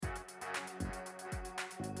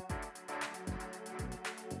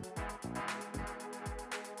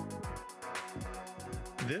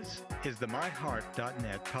This is the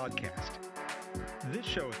MyHeart.net podcast. This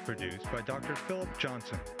show is produced by Dr. Philip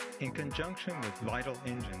Johnson in conjunction with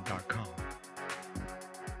VitalEngine.com.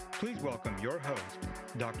 Please welcome your host,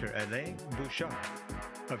 Dr. Alain Bouchard,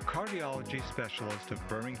 a cardiology specialist of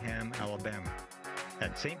Birmingham, Alabama,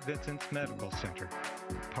 at St. Vincent's Medical Center,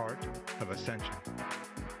 part of Ascension.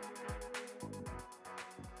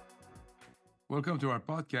 Welcome to our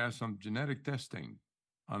podcast on genetic testing,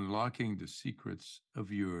 unlocking the secrets of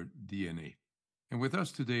your DNA. And with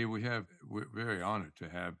us today, we're very honored to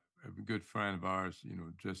have a good friend of ours,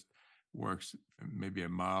 just works maybe a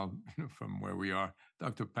mile from where we are,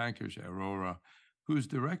 Dr. Pankaj Arora, who's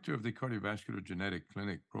director of the Cardiovascular Genetic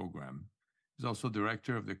Clinic Program. He's also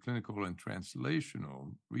director of the Clinical and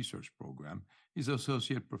Translational Research Program. He's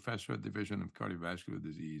associate professor at Division of Cardiovascular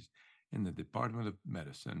Disease in the Department of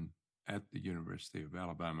Medicine at the University of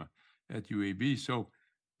Alabama at UAB. So,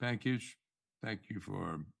 Pankaj, thank you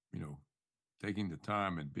for, taking the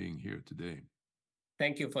time and being here today.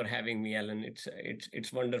 Thank you for having me, Alan.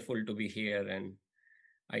 It's wonderful to be here, and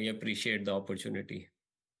I appreciate the opportunity.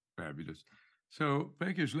 Fabulous. So,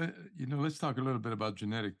 Pankaj, let's talk a little bit about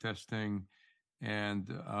genetic testing.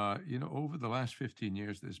 And, over the last 15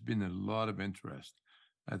 years, there's been a lot of interest,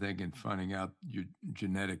 I think, in finding out your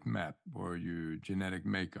genetic map or your genetic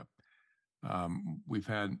makeup. We've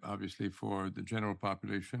had, obviously, for the general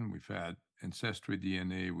population, we've had ancestry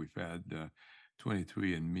DNA, we've had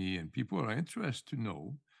 23andMe, and people are interested to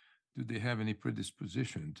know, do they have any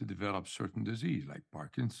predisposition to develop certain disease like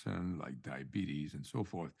Parkinson, like diabetes, and so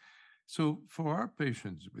forth. So for our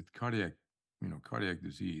patients with cardiac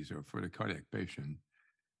disease, or for the cardiac patient,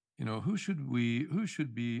 who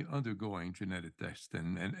should be undergoing genetic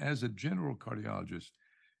testing? And as a general cardiologist,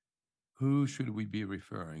 who should we be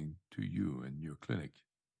referring to you in your clinic?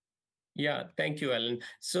 Yeah, thank you, Alan.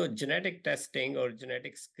 So genetic testing or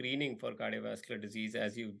genetic screening for cardiovascular disease,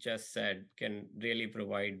 as you just said, can really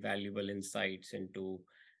provide valuable insights into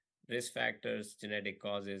risk factors, genetic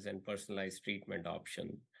causes, and personalized treatment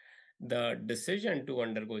options. The decision to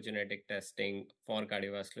undergo genetic testing for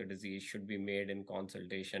cardiovascular disease should be made in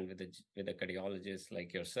consultation with a cardiologist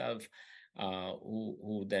like yourself,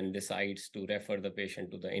 who then decides to refer the patient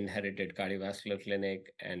to the inherited cardiovascular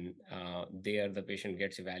clinic, and there the patient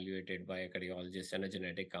gets evaluated by a cardiologist and a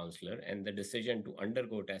genetic counselor. And the decision to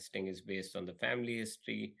undergo testing is based on the family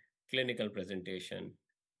history, clinical presentation,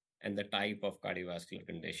 and the type of cardiovascular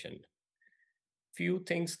condition. Few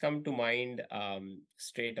things come to mind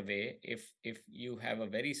straight away. If you have a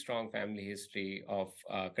very strong family history of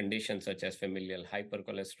conditions such as familial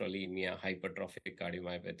hypercholesterolemia, hypertrophic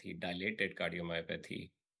cardiomyopathy, dilated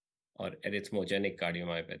cardiomyopathy, or arrhythmogenic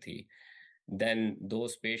cardiomyopathy, then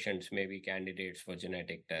those patients may be candidates for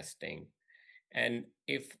genetic testing. And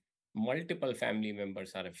if multiple family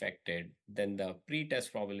members are affected, then the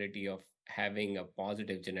pre-test probability of having a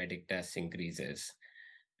positive genetic test increases.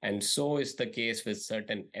 And so is the case with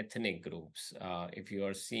certain ethnic groups. If you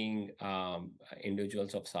are seeing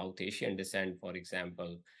individuals of South Asian descent, for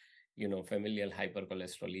example, familial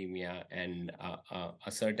hypercholesterolemia and a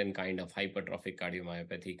certain kind of hypertrophic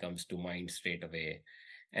cardiomyopathy comes to mind straight away.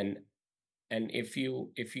 And if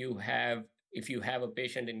you have a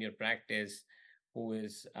patient in your practice who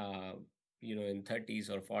is in 30s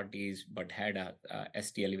or 40s but had a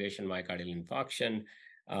ST elevation myocardial infarction,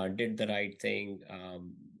 did the right thing,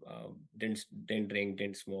 didn't drink,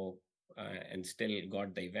 didn't smoke, and still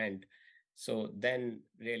got the event. So then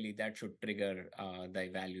really that should trigger the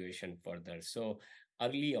evaluation further. So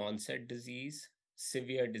early onset disease,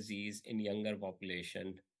 severe disease in younger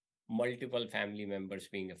population, multiple family members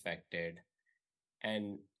being affected.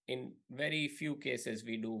 And in very few cases,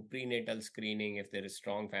 we do prenatal screening if there is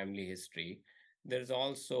strong family history. There's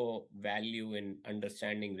also value in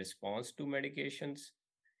understanding response to medications.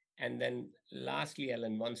 And then lastly,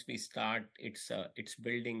 Alan, once we start, it's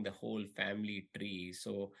building the whole family tree.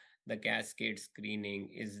 So the cascade screening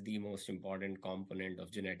is the most important component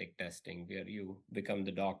of genetic testing, where you become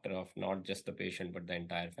the doctor of not just the patient, but the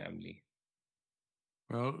entire family.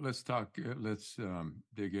 Well, let's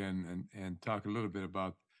dig in and talk a little bit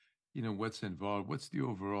about, what's involved. What's the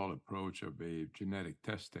overall approach of a genetic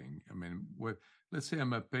testing? I mean, let's say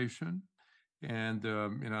I'm a patient and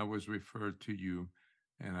I was referred to you,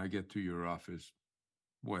 and I get to your office.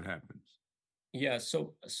 What happens? Yeah,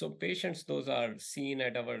 so patients, those are seen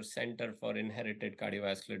at our Center for Inherited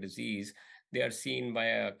Cardiovascular Disease. They are seen by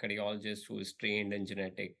a cardiologist who is trained in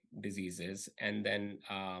genetic diseases. And then,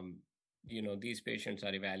 these patients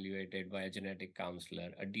are evaluated by a genetic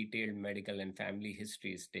counselor. A detailed medical and family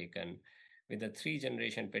history is taken, with a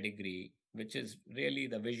 3-generation pedigree, which is really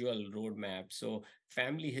the visual roadmap. So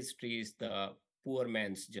family history is the poor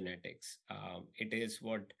man's genetics. It is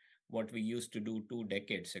what we used to do 2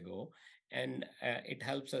 decades ago, and it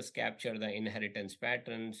helps us capture the inheritance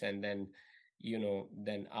patterns, and then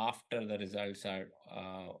then after the results are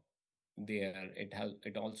there,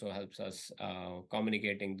 it also helps us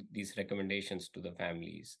communicating these recommendations to the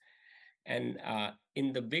families. And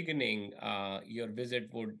in the beginning, your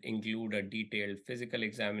visit would include a detailed physical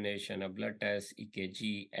examination, a blood test,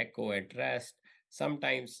 EKG, echo at rest,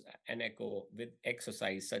 sometimes an echo with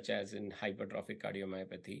exercise, such as in hypertrophic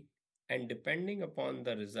cardiomyopathy. And depending upon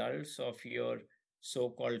the results of your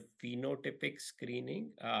so-called phenotypic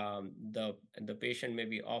screening, the patient may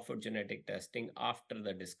be offered genetic testing after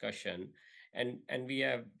the discussion, and we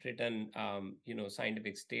have written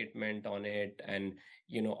scientific statement on it. And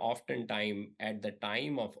oftentimes at the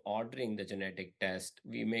time of ordering the genetic test,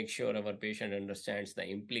 we make sure our patient understands the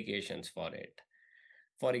implications for it.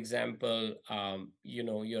 For example,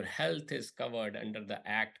 your health is covered under the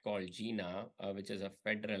act called GINA, which is a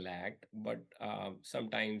federal act, but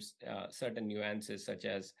sometimes certain nuances such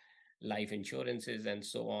as life insurances and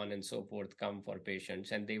so on and so forth come for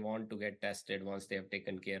patients, and they want to get tested once they have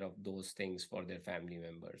taken care of those things for their family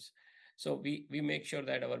members. So we make sure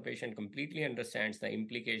that our patient completely understands the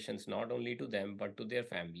implications, not only to them, but to their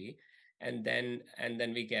family. And then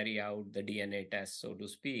we carry out the DNA test, so to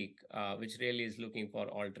speak, which really is looking for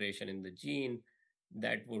alteration in the gene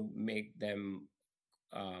that would make them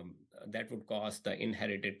that would cause the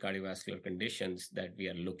inherited cardiovascular conditions that we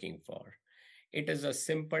are looking for. It is a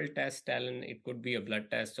simple test, Alan. It could be a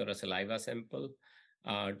blood test or a saliva sample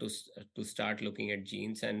to start looking at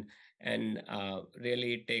genes, and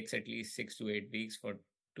really it takes at least 6 to 8 weeks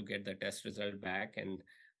to get the test result back. And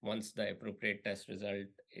once the appropriate test result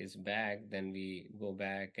is back, then we go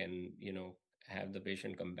back and have the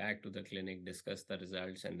patient come back to the clinic, discuss the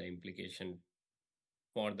results and the implication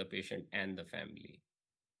for the patient and the family.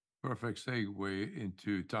 Perfect segue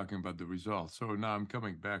into talking about the results. So now I'm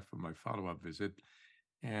coming back from my follow-up visit,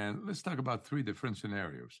 and let's talk about 3 different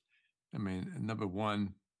scenarios. I mean, number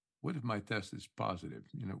one, what if my test is positive?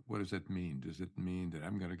 What does that mean? Does it mean that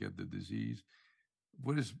I'm going to get the disease?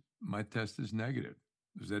 What if my test is negative?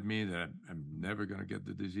 Does that mean that I'm never going to get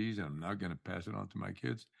the disease and I'm not going to pass it on to my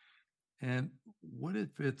kids? And what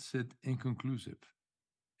if it's inconclusive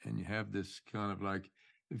and you have this kind of like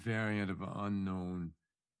variant of unknown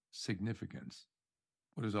significance?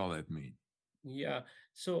 What does all that mean? Yeah.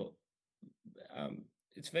 So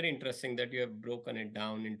it's very interesting that you have broken it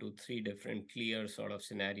down into 3 different clear sort of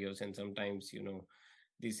scenarios. And sometimes,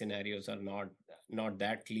 these scenarios are not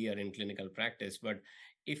that clear in clinical practice. But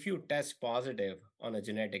if you test positive on a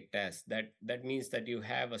genetic test, that means that you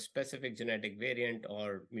have a specific genetic variant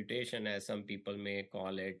or mutation, as some people may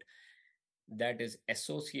call it, that is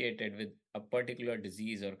associated with a particular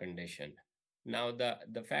disease or condition. Now,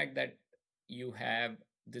 the fact that you have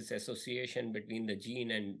this association between the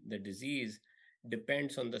gene and the disease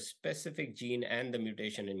depends on the specific gene and the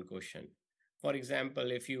mutation in question. For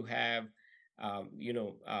example, if you have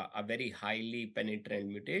a very highly penetrant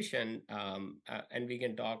mutation, and we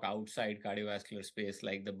can talk outside cardiovascular space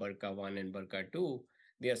like the BRCA1 and BRCA2,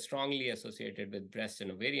 they are strongly associated with breast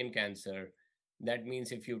and ovarian cancer. That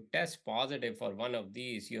means if you test positive for one of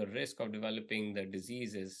these, your risk of developing the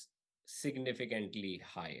disease is significantly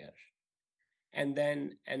higher. And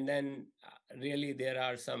then really there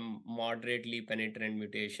are some moderately penetrant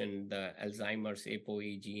mutation. The Alzheimer's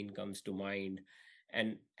ApoE gene comes to mind,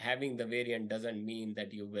 and having the variant doesn't mean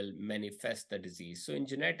that you will manifest the disease. So in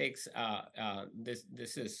genetics,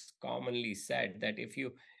 this is commonly said that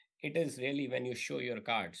it is really when you show your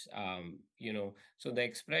cards, so the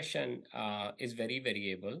expression is very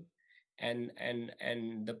variable, and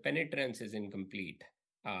the penetrance is incomplete,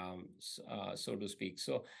 so to speak.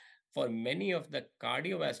 So for many of the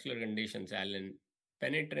cardiovascular conditions, Alan,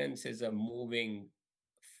 penetrance is a moving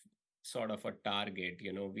sort of a target.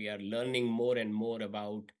 We are learning more and more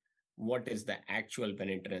about what is the actual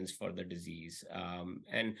penetrance for the disease.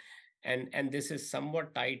 And this is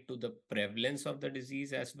somewhat tied to the prevalence of the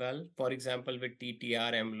disease as well. For example, with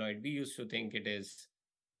TTR amyloid, we used to think it is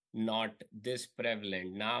not this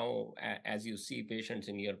prevalent. Now, as you see patients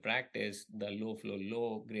in your practice, the low flow,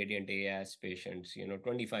 low gradient AS patients,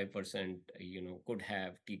 25%, could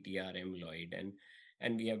have TTR amyloid,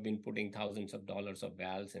 and we have been putting thousands of dollars of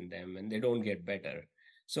valves in them, and they don't get better.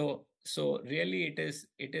 So really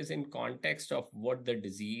it is in context of what the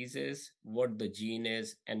disease is, what the gene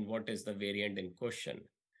is, and what is the variant in question.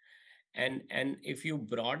 And if you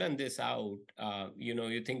broaden this out,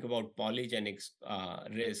 you think about polygenic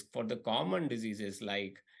risk for the common diseases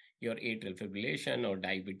like your atrial fibrillation or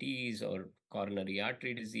diabetes or coronary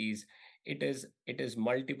artery disease. It is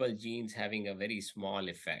multiple genes having a very small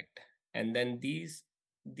effect, and then these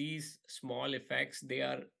small effects, they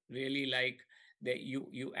are really like that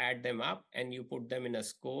you add them up and you put them in a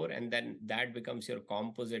score, and then that becomes your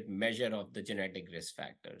composite measure of the genetic risk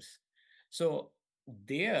factors. So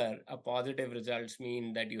there, a positive results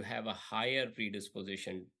mean that you have a higher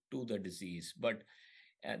predisposition to the disease. But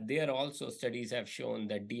there also studies have shown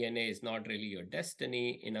that DNA is not really your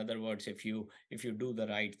destiny. In other words, if you do the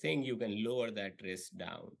right thing, you can lower that risk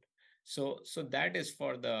down. So that is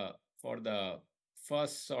for the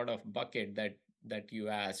first sort of bucket that you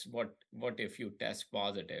asked, what if you test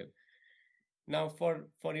positive. Now, for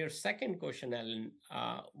your second question, Alan,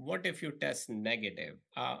 what if you test negative?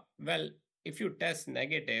 Well, if you test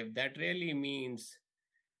negative, that really means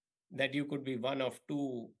that you could be in one of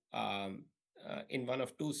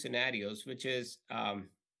two scenarios, which is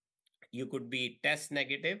you could be test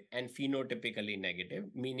negative and phenotypically negative,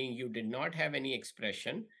 meaning you did not have any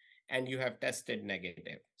expression and you have tested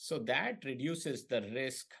negative. So that reduces the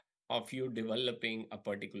risk of you developing a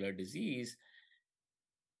particular disease.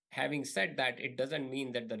 Having said that, it doesn't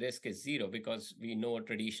mean that the risk is zero, because we know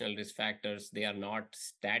traditional risk factors, they are not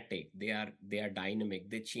static, they are dynamic,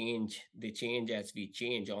 they change as we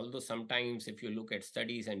change. Although sometimes if you look at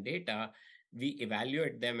studies and data, we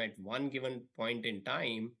evaluate them at one given point in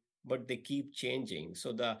time, but they keep changing.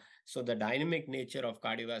 So the dynamic nature of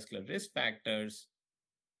cardiovascular risk factors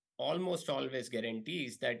almost always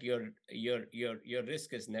guarantees that your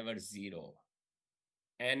risk is never zero.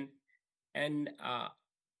 And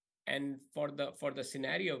for the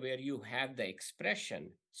scenario where you have the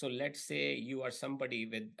expression, so let's say you are somebody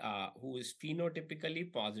with who is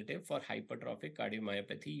phenotypically positive for hypertrophic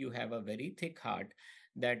cardiomyopathy. You have a very thick heart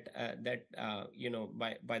that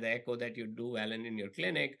by the echo that you do, Alan, in your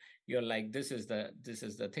clinic, you're like, this is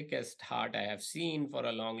the thickest heart I have seen for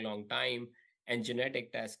a long time. And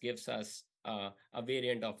genetic test gives us a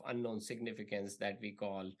variant of unknown significance that we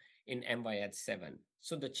call in MYH7.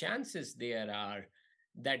 So the chances there are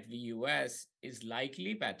that VUS is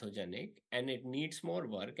likely pathogenic and it needs more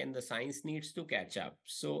work and the science needs to catch up.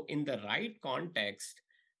 So in the right context,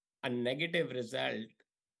 a negative result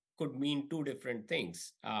could mean two different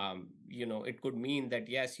things. It could mean that,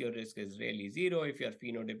 yes, your risk is really zero if you're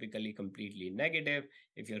phenotypically completely negative.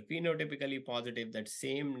 If you're phenotypically positive, that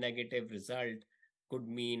same negative result could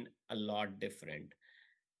mean a lot different.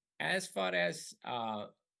 As far as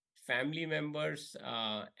family members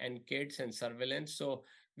and kids and surveillance, so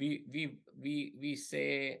we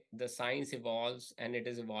say the science evolves and it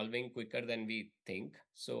is evolving quicker than we think.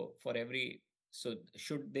 So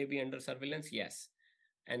should they be under surveillance? Yes.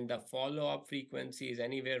 And the follow-up frequency is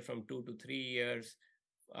anywhere from 2 to 3 years.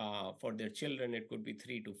 For their children, it could be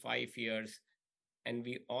 3 to 5 years. And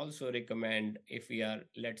we also recommend, if we are,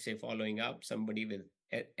 let's say, following up somebody with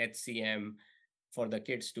HCM, for the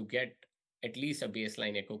kids to get at least a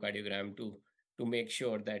baseline echocardiogram to make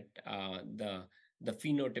sure that the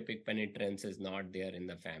phenotypic penetrance is not there in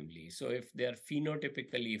the family. So if they're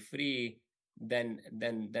phenotypically free, then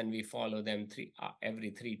we follow them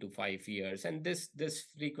every 3 to 5 years. And this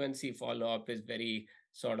frequency follow-up is very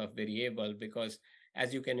sort of variable, because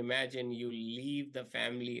as you can imagine, you leave the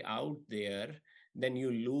family out there, then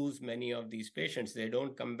you lose many of these patients. They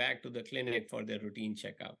don't come back to the clinic for their routine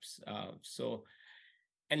checkups.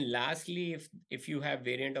 And lastly, if you have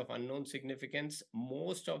variant of unknown significance,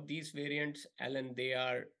 most of these variants, Alan,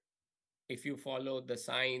 if you follow the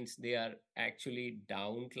science, they are actually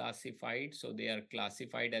down classified. So they are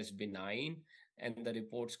classified as benign, and the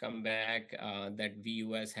reports come back that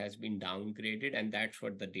VUS has been downgraded, and that's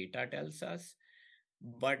what the data tells us.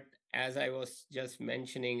 But as I was just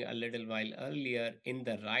mentioning a little while earlier, in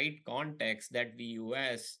the right context, that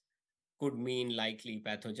VUS could mean likely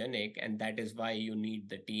pathogenic, and that is why you need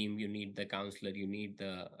the team, you need the counselor, you need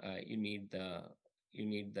the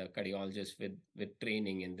cardiologist with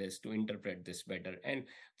training in this to interpret this better. And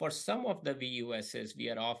for some of the VUSs, we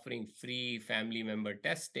are offering free family member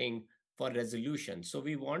testing for resolution. So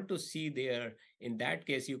we want to see there, in that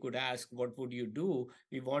case, you could ask, what would you do?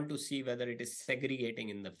 We want to see whether it is segregating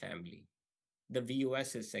in the family. The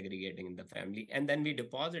VUS is segregating in the family. And then we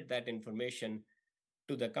deposit that information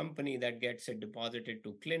to the company that gets it deposited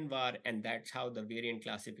to ClinVar, and that's how the variant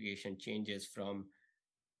classification changes from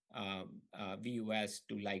VUS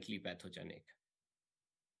to likely pathogenic.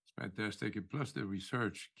 Fantastic. And plus the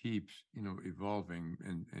research keeps, evolving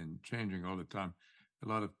and changing all the time. A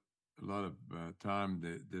lot of time,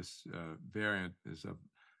 this variant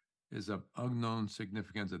is of unknown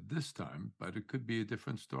significance at this time, but it could be a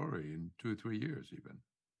different story in 2 or 3 years even.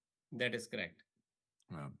 That is correct.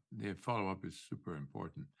 The follow-up is super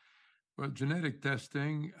important. Well, genetic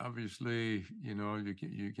testing, obviously,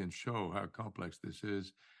 you can show how complex this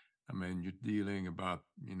is. I mean, you're dealing about,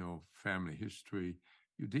 family history.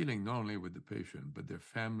 You're dealing not only with the patient, but their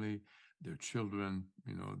family, their children,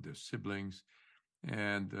 their siblings.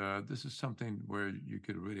 And this is something where you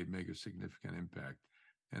could really make a significant impact.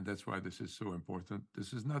 And that's why this is so important.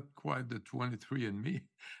 This is not quite the 23andMe.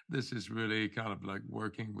 This is really kind of like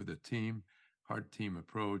working with a team, heart team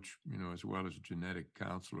approach, as well as a genetic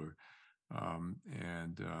counselor,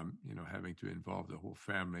 having to involve the whole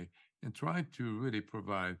family and trying to really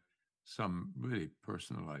provide some really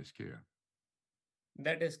personalized care.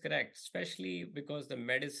 That is correct, especially because the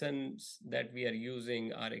medicines that we are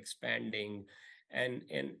using are expanding. And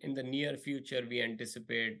in the near future, we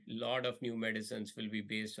anticipate a lot of new medicines will be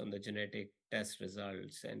based on the genetic test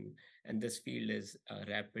results. And this field is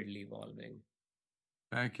rapidly evolving.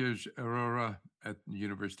 Pankaj Arora at the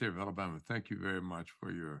University of Alabama, thank you very much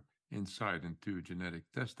for your insight into genetic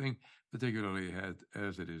testing, particularly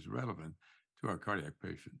as it is relevant to our cardiac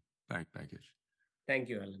patient. Thank Pankaj. Thank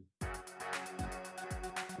you, Alain.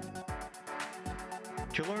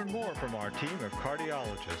 To learn more from our team of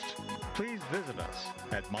cardiologists, please visit us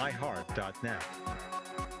at myheart.net.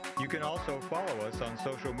 You can also follow us on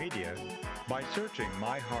social media by searching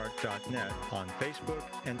myheart.net on Facebook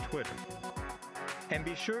and Twitter. And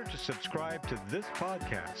be sure to subscribe to this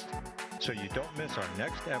podcast so you don't miss our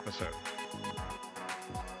next episode.